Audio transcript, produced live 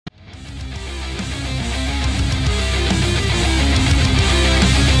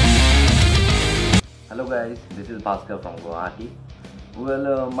Bhaskar from Guwahati.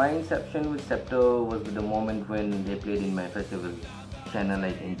 My inception with Sceptre was with the moment when they played in my festival, Channel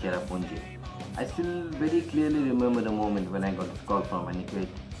Light in Cherrapunji. I still very clearly remember the moment when I got this call from Aniket.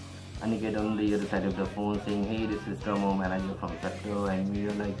 Aniket on the other side of the phone saying, "Hey, this is Sarma manager from Sceptre, and we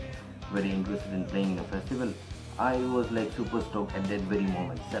are like very interested in playing in a festival." I was like super stoked at that very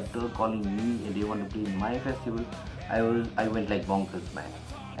moment. Sceptre calling me and they want to play in my festival. I went like bonkers, man.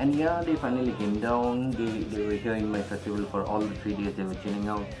 And yeah, they finally came down. They were here in my festival for all the 3 days. They were chilling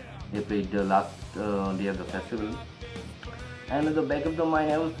out. They played the last day of the festival. And at the back of the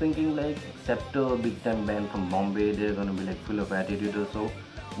mind, I was thinking like Sceptre, big time band from Bombay. They're gonna be like full of attitude or so,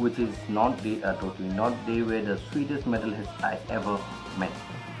 which is not they totally not. They were the sweetest metalheads I ever met.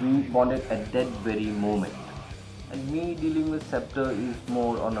 We bonded at that very moment. And me dealing with Sceptre is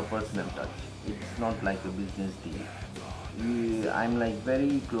more on a personal touch. It's not like a business deal. I'm like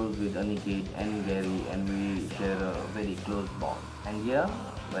very close with Aniket and Gary, and we share a very close bond. And yeah,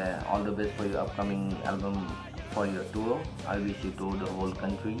 well, all the best for your upcoming album, for your tour. I wish you tour the whole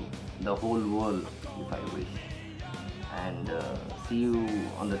country, the whole world, if I wish. And see you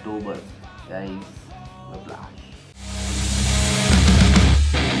on the tour bus, guys. The Flash.